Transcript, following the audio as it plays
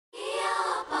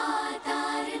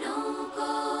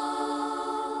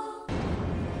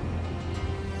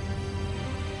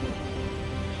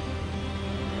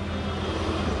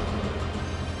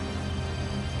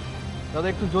দাদা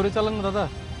একটু জোরে চালান না দাদা,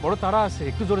 বড় তাড়া আছে,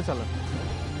 একটু জোরে চালান।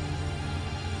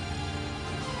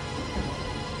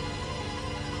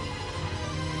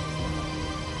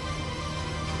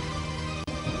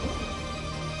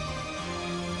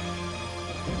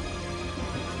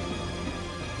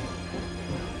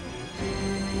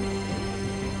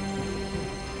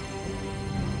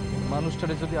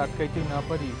 মানুষটারে যদি আটকাইতে না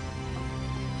পারি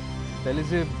তাহলে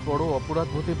যে বড় অপরাধ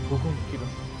বোধে ভুগুম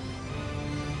কিরণ।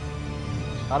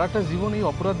 আর একটা জীবন এই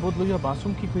অপরাধ বোধ লইয়া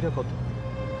বাঁচুম কি কইরা কত।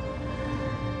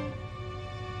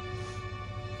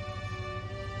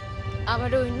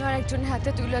 আমার অন্য আরেকজনের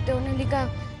হাতে তুলে দেওয়ার লিগা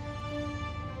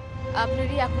আপনার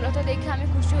এই আকুলতা দেখে আমি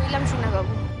খুশি হইলাম সোনা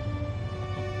বাবু।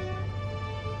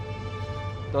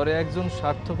 তরে একজন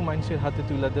সার্থক মানুষের হাতে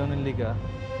তুলে দেওয়ার লিগা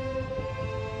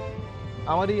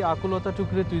আমার এই আকুলতা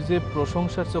টুকরে তুই যে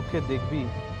প্রশংসার চোখে দেখবি,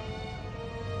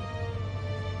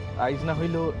 আইজ না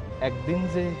হইল একদিন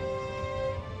যে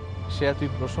সে তুই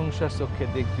প্রশংসার চোখে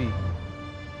দেখবি,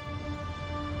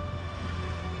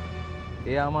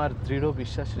 এ আমার দৃঢ়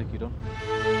বিশ্বাস রে কিরণ।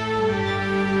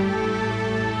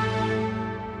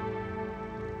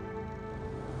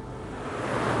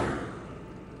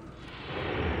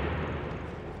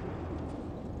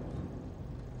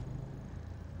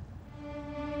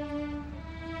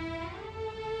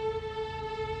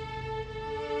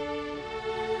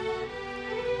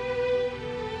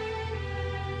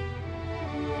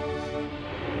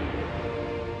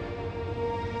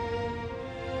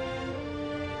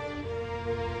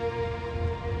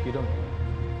 কিরণ,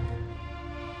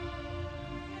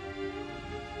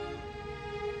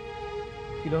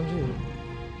 কিরণ রে,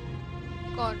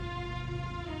 কোন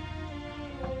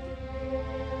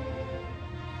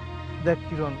দেখ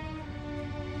কিরণ,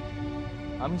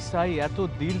 আমি চাই এত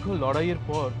দীর্ঘ লড়াইয়ের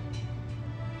পর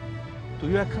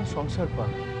তুইও একখান সংসার পা,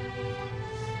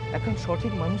 একখান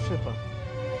সঠিক মানুষের পা।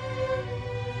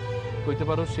 কইতে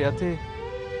পারো সেয়াতে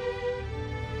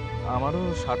আমারও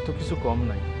স্বার্থ কিছু কম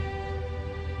নাই।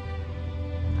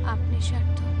 আপনি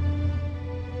স্বার্থ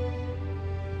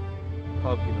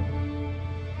কিরণ,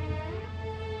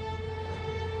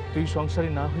 তুই সংসারী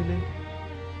না হইলে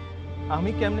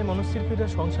আমি কেমনে মনস্থির করে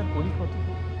সংসার করি কত।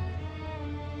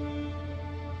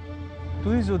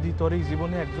 তুই যদি তোর এই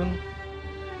জীবনে একজন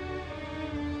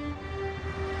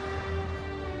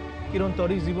কিরণ, তোর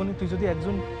এই জীবনে তুই যদি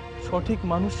একজন সঠিক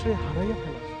মানুষরে হারাইয়া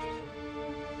ফেলাস,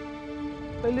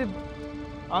 তাইলে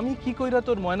আমি কি কইরা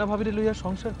তোর ময়না ভাবিরে লইয়া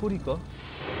সংসার করি ক।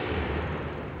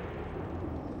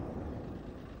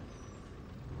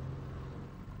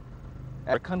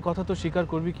 একখান কথা তো স্বীকার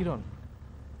করবি কিরণ,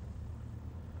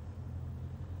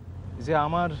 যে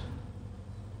আমার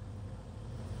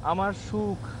আমার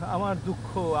সুখ, আমার দুঃখ,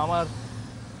 আমার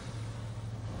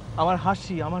আমার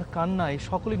হাসি, আমার কান্না, এই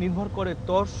সকলে নির্ভর করে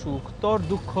তোর সুখ, তোর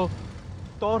দুঃখ,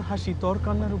 তোর হাসি, তোর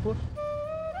কান্নার উপর।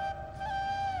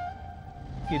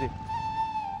 কি রে,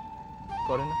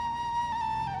 করে না?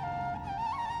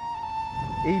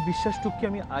 এই বিশ্বাসটুকু কি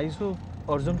আমি আইজও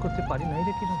অর্জন করতে পারি নাই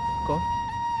রে কিরণ? কর।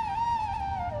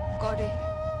 করে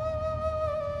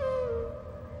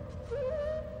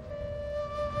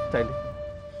তাইলে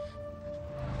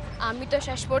আমি তো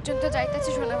শেষ পর্যন্ত যাইতেছি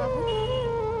সোনা বাবু।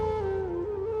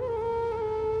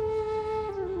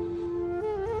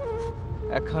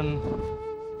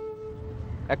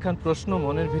 এখন প্রশ্ন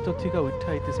মনের ভিতর থেকে উঠা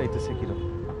আইতে চাইতেছে কিরণ।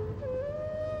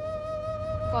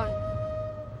 কোন?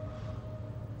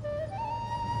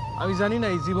 আমি জানি না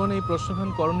এই জীবনে এই প্রশ্নখান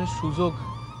করণের সুযোগ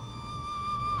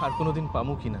আর কোনোদিন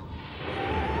পামু কিনা।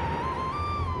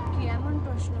 কি এমন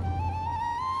প্রশ্ন?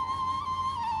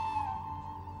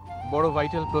 বড়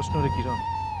ভাইটাল প্রশ্ন রে কিরণ,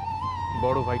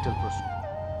 বড় ভাইটাল প্রশ্ন।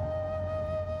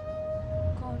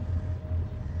 কোন?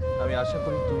 আমি আশা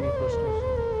করি তুই এই প্রশ্নের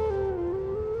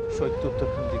সত্য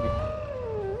উত্তরখান দিবি।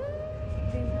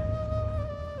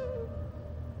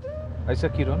 আচ্ছা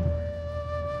কিরণ,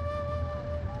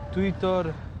 তুই তোর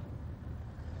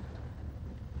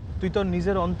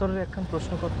নিজের অন্তরের একখান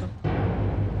প্রশ্ন করত,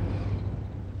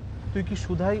 তুই কি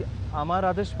শুধাই আমার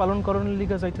আদেশ পালন করণের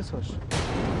লিগা যাইতেছস?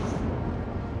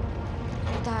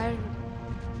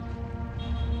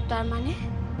 তার মানে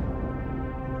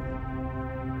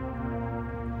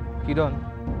কিরণ,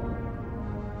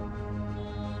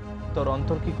 তোর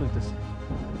অন্তর কি কইতেছে?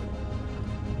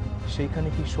 সেইখানে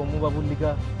কি সৌম্যবাবুর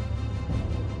লিগা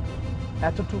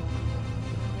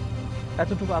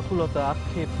এতটুকু আকুলতা,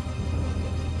 আক্ষেপ,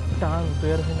 টান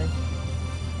তৈরি হয় নাই?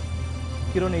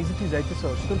 কিরণ, এই যে তুই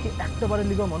যাইতেছস, তোর কি একটা বারের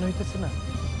লিগা মনে হইতেছে না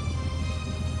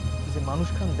যে মানুষ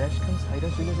খান দেশ খান সাইরা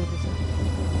চলে যাইতেছে?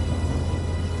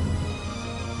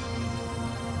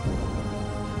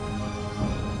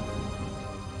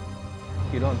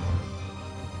 কিরণ,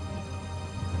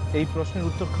 এই প্রশ্নের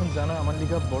উত্তরখান জানা আমার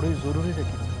লিগা বড়ই জরুরি রে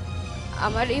কিরণ।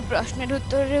 আমার এই প্রশ্নের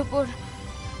উত্তরের উপর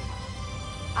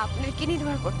আপনার কি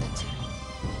নির্ভর করতেছে?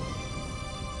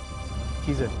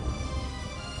 কি জানি,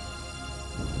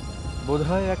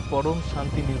 বোধহয় এক পরম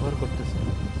শান্তি নির্ভর করতেছে।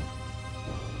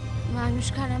 মানুষ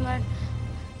খান আমার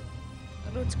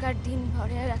রোজকার দিন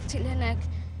ভরে রাখছিলেন এক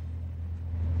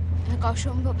এক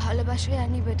অসম্ভব ভালোবাসায় আর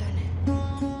নিবেদনে।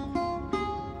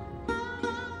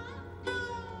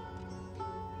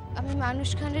 আমি মানুষ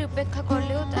খানের উপেক্ষা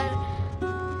করলেও তার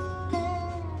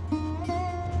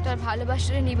তার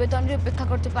ভালোবাসার নিবেদনের উপেক্ষা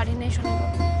করতে পারি নাই শোনা।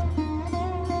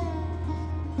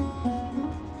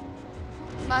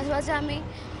 মাঝে মাঝে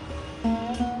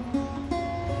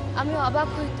আমি অবাক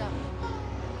হইতাম,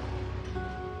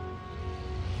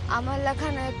 আমার লেখা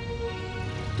না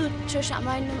তুচ্ছ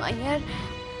সামান্য মাইয়ার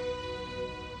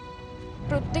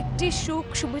প্রত্যেকটি সুখ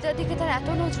সুবিধার দিকে তার এত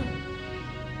নজর।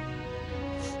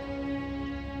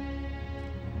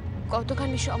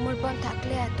 কতখানি সমর্পণ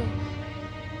থাকলে এত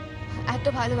এত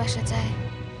ভালোবাসা যায়।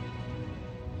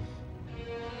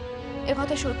 এ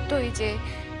কথা সত্যই যে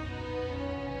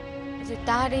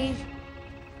তার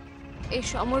এই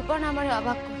সমর্পণ আমার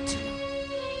অবাক করছিল,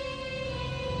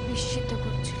 বিস্মিত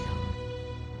করছিল।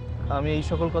 আমি এই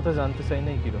সকল কথা জানতে চাই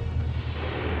নাই কিরণ।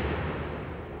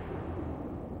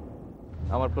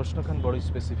 আমার প্রশ্নখান বড়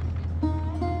স্পেসিফিক।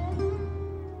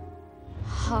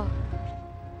 হ্যাঁ,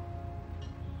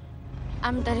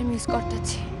 আমি তারে মিস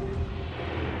করতেছি।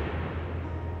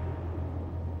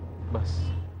 বাস,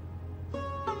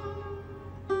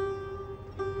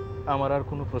 আমার আর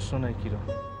কোনো প্রশ্ন নাই কিরণ।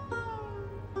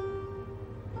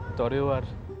 তরেও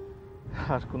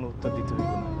আর কোনো উত্তর দিতে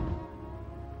হইব না।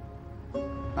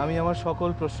 আমি আমার সকল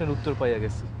প্রশ্নের উত্তর পাইয়া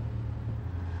গেছি।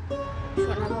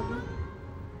 সোনা বাবু,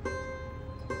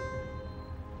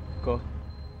 ক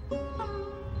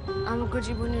আমাকে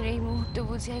জীবনের এই মুহূর্তে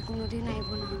বুঝে কোনোদিন আইব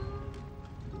না।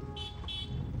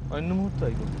 অন্য মুহূর্ত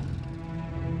আইব।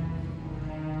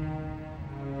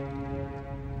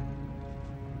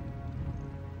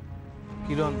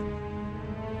 কিরণ,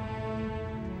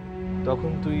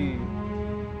 তখন তুই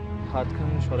হাতখান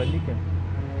সরাইলি কেন?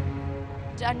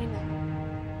 জানি না।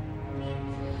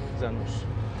 জানোস?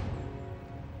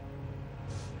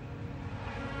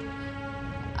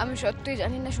 আমি সত্যিই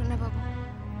জানি না সোনা বাবু।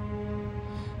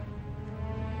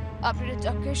 আপনার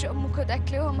চোখের সম্মুখে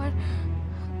দেখলেও আমার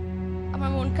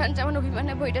মন খান যেমন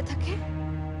অভিমানে বইটা থাকে,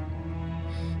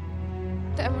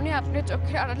 তেমনি আপনার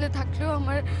চোখের আড়ালে থাকলেও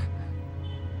আমার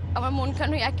মন খান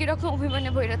ওই একই রকম অভিমানে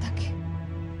বইটা থাকে।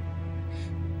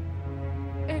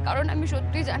 এর কারণ আমি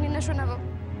সত্যিই জানি না সোনা বাবু।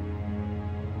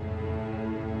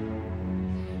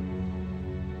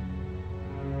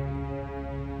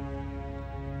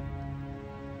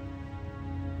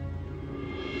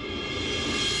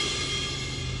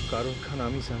 কারণ খান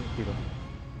আমি জানি কিরণ।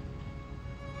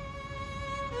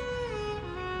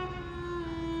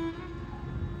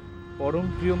 পরম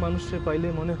প্রিয় মানুষে পাইলে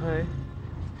মনে হয়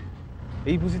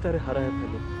এই বুঝি তারে হারায়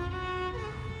ফেলো,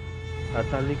 আর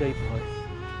তার লিগাই ভয়।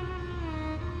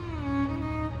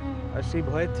 আর সেই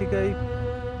ভয়ের থেকেই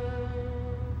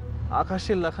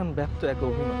আকাশের লাখান ব্যক্ত এক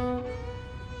অভিমান।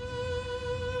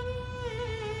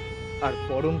 আর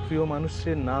পরম প্রিয় মানুষে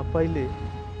না পাইলে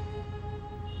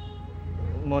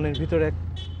মনের ভিতর এক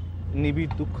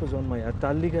নিবিড় দুঃখ জন্মায়, আর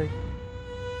তার লিগাই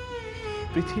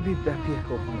পৃথিবী ব্যাপী এক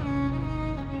অভিমান।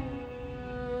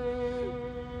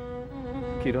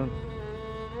 কিরণ,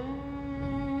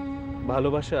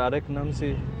 ভালোবাসা আরেক নাম যে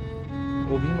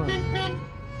অভিমান।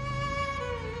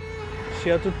 সে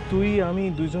তো তুই আমি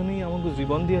দুজনেই আমাকে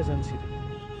জীবন দিয়ে জানছি।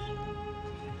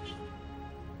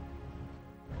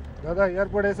 দাদা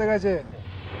এয়ারপোর্ট এসে গেছে।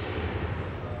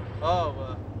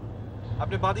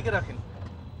 আপনি বাদিকে রাখেন।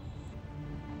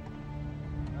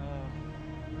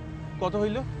 কত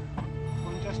হইল?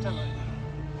 50 টাকা।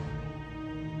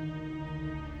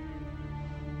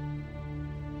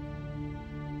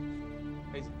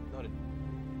 এই যে ধরেন।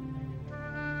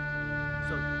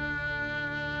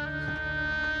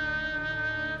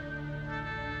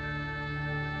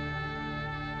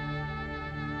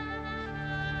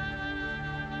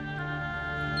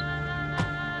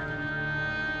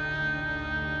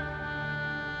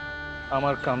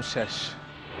 আমার কাম শেষ।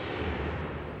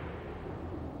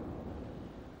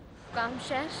 কাম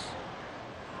শেষ?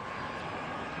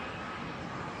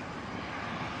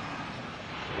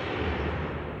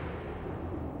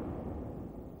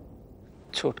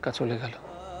 ছোটকা চলে গেল,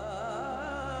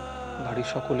 বাড়ির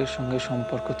সকলের সঙ্গে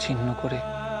সম্পর্ক ছিন্ন করে,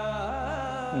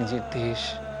 নিজের দেশ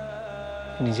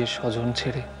নিজের স্বজন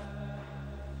ছেড়ে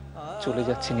চলে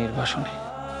যাচ্ছি নির্বাসনে।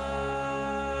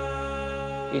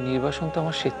 এই নির্বাসন তো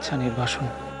আমার স্বেচ্ছা নির্বাসন।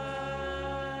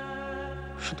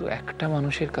 শুধু একটা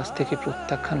মানুষের কাছ থেকে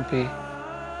প্রত্যাখ্যান পেয়ে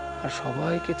আর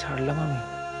সবাইকে ছাড়লাম আমি।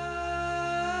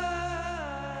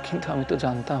 কিন্তু আমি তো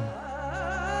জানতাম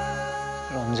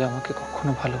রঞ্জা আমাকে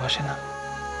কখনো ভালোবাসে না,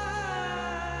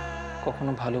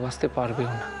 কখনো ভালোবাসতে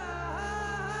পারবেও না।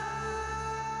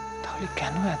 তাহলে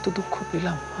কেন এত দুঃখ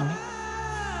পেলাম আমি?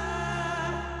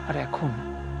 আর এখন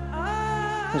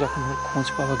যখন ওর খোঁজ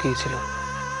পাওয়া গিয়েছিল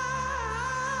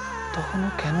তখনও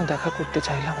কেন দেখা করতে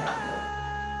চাইলাম না?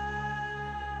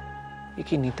 এ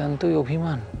কি নিতান্তই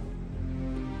অভিমান,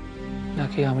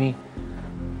 নাকি আমি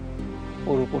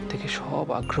ওর উপর থেকে সব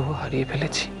আগ্রহ হারিয়ে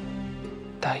ফেলেছি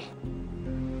তাই?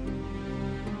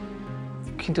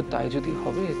 কিন্তু তাই যদি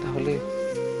হবে তাহলে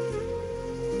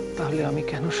তাহলে আমি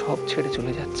কেন সব ছেড়ে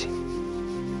চলে যাচ্ছি?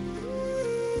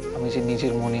 আমি যে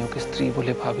নিজের মনে ওকে স্ত্রী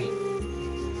বলে ভাবি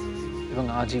এবং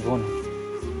আজীবন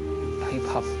তাই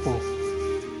ভাববো,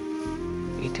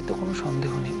 এতে তো কোনো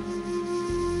সন্দেহ নেই।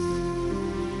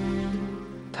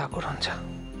 থাকো রঞ্জা,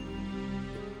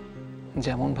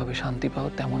 যেমন ভাবে শান্তি পাও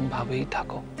তেমন ভাবেই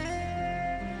থাকো,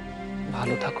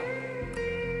 ভালো থাকো।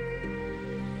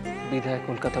 বিদায়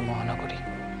কলকাতা মহানগরী,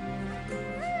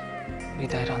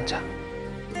 বিদায় রঞ্জা।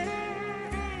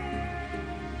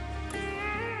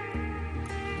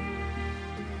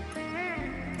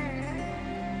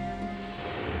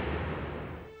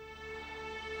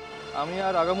 আমি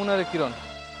আর আগামু না রে কিরণ,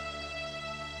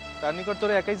 তার নিকট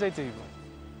তোরে একাই যাইতে হইব।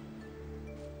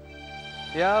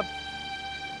 ইয়া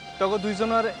তখন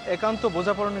দুইজনের একান্ত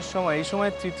বোঝাপড়ানোর সময়, এই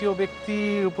সময় তৃতীয়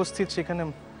ব্যক্তির উপস্থিত সেখানে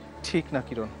ঠিক না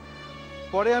কিরণ।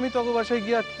 পরে আমি তখন বাসায়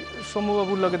গিয়া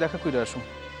শম্ভুবাবুর লগে দেখা করে আসুন।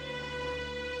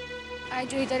 আর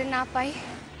যদি তারে না পাই?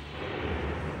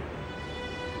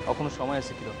 এখনো সময়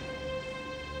আছে কিরণ,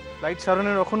 লাইট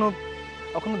সারানোর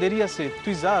এখনো দেরি আছে।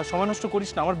 তুই যা, সময় নষ্ট করিস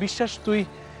না। আমার বিশ্বাস তুই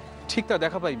ঠিক তা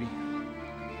দেখা পাইবি।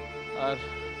 আর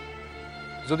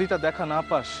যদি তা দেখা না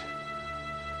পাস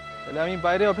তাহলে আমি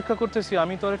বাইরে অপেক্ষা করতেছি,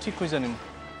 আমি তো আর ঠিক হয়ে জানি না।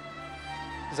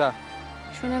 যা।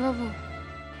 শোনা বাবু,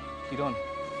 কিরণ,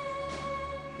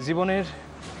 জীবনের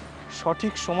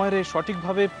সঠিক সময়ে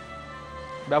সঠিকভাবে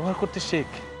ব্যবহার করতে শেখ,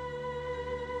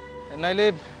 নাইলে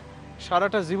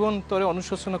সারাটা জীবন তোরে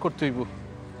অনুশোচনা করতে হইব।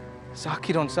 যা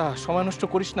কিরণ, যা, সময় নষ্ট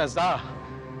করিস না, যা।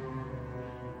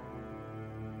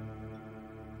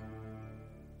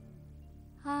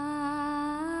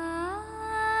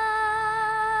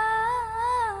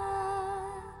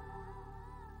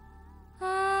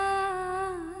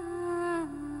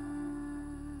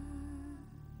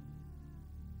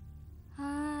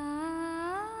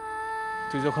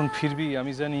 তুই যখন ফিরবি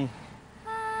আমি জানি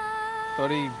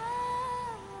তোর এই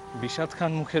বিষাদ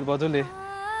খান মুখের বদলে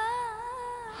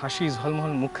হাসি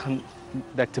ঝলমল মুখখান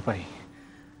দেখতে পাই।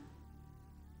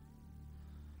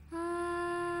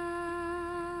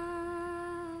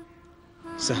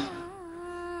 যা।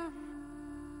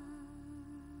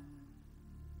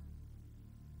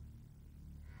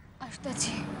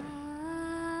 আসতেছি।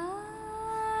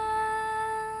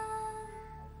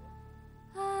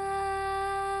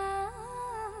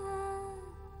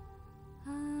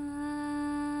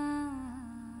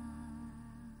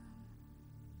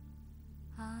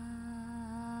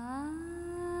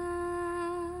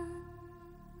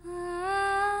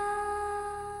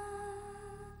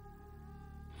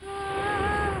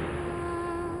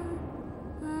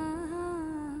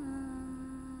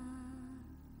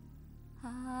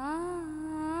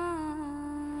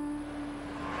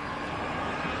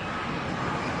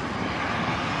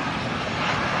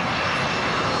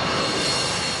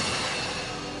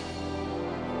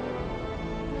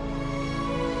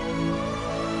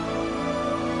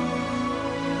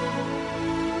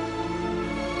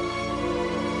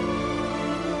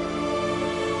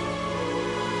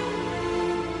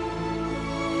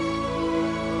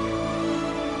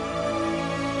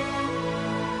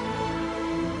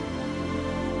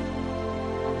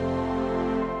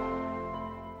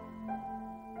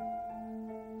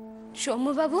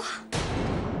 শম্ভুবাবু,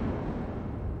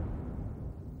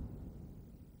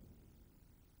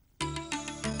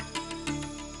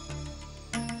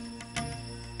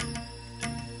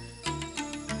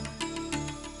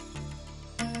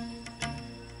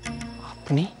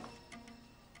 আপনি?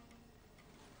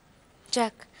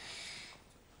 যাক,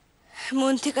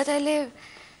 মন থেকে তাইলে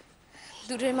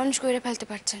দূরের মানুষ কইরে ফেলতে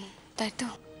পারছেন, তাই তো?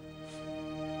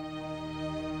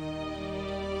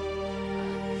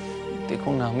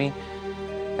 দেখুন, আমি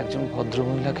একজন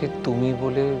ভদ্রমহিলাকে তুমি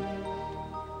বলে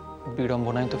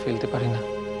বিড়ম্বনায় তো ফেলতে পারি না।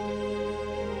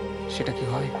 সেটা কি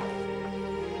হয়?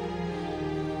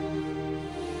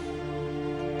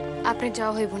 আপনার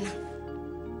যাওয়া হইব না।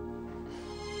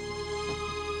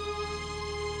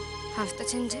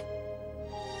 হাসতেছেন যে?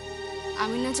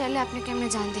 আমি না চাইলে আপনি কেমনে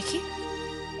যান দেখি?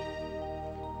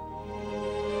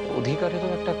 অধিকারেরও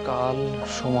একটা কাল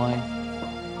সময়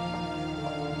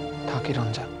থাকে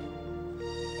রঞ্জা,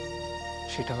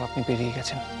 সেটাও আপনি পেরিয়ে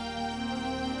গেছেন।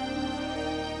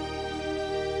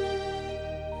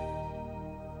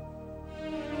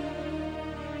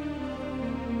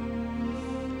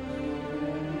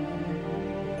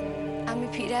 আমি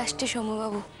ফিরে আসছি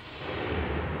সৌম্যবাবু।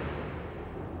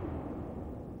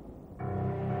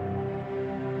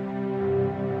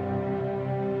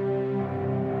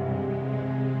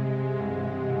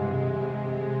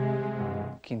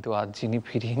 কিন্তু আজ যিনি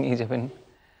ফিরিয়ে নিয়ে যাবেন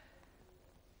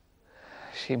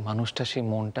সেই মানুষটা, সেই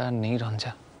মনটা আর নেই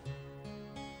রঞ্জা।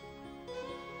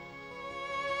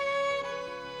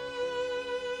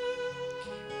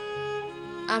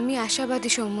 আমি আশাবাদী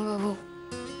সৌম্যবাবু।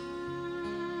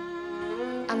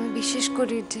 আমি বিশ্বাস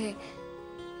করি যে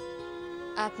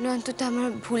আপনি অন্তত আমার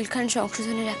ভুলখান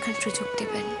সংশোধনের একখান সুযোগ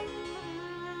দেবেন।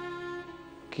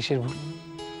 কিসের ভুল?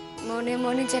 মনে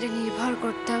মনে যারা নির্ভর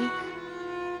করতাম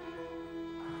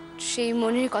সেই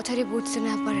মনের কথাটি বুঝতে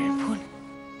না পারার ভুল।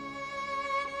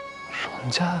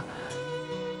 রঞ্জা,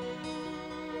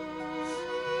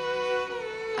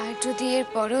 আর যদি এর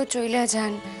পরেও চইলা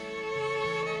যান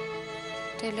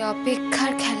তাহলে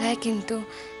অপেক্ষার খেলায় কিন্তু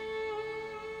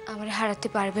আমার হারাতে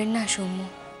পারবেন না সৌম্য।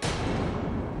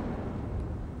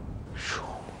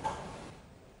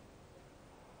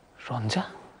 রঞ্জা?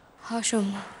 হ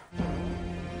সৌম্য,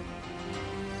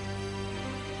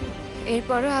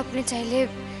 এরপরও আপনি চাইলে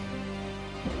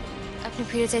আপনি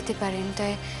ফিরে যাইতে পারেন।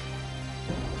 তাই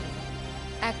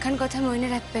একখান কথা মনে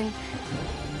রাখবেন,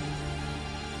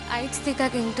 আইজ থেকে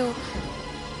কিন্তু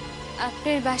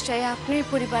আপনার বাসায় আপনার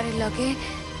পরিবারের লগে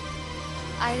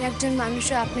আর একজন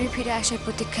মানুষও আপনার ফিরে আসার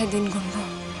প্রতীক্ষায় দিন গুনব।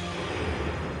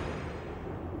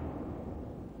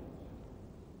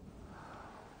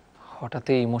 হঠাৎ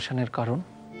এই ইমোশনের কারণ?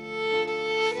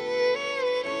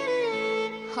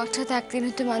 হঠাৎ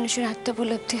একদিনে তো মানুষের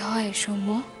আত্মোপলব্ধি হয় সৌম্য।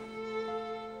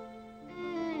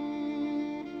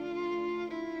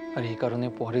 আর এই কারণে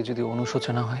পরে যদি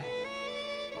অনুশোচনা হয়?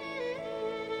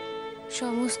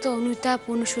 সমস্ত অনুতাপ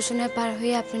অনুশোচনা পার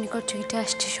হয়ে আপনার নিকট ছুটে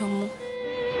আসছে সৌম্য।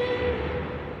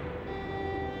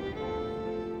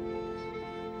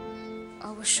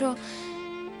 অবশ্য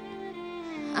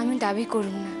আমি দাবি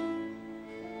করুন না,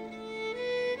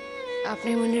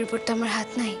 আপনার মনের উপর তো আমার হাত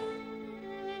নাই।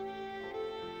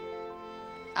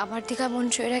 আমার দিকে মন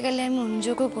সরে গেলে আমি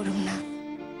মনোযোগও করুন না।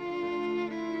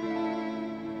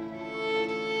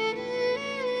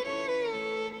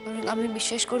 বরং আমি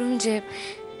বিশ্বাস করুন যে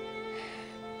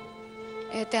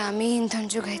এতে আমি ইন্ধন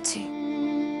যোগাইছি।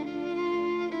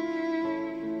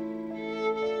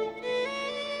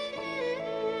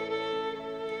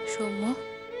 সৌম্য,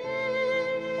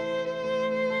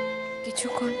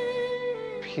 কিছুক্ষণ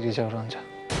ফিরে যাও রঞ্জা।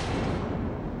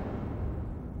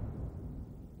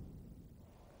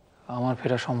 আমার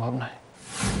ফেরা সম্ভব নয়।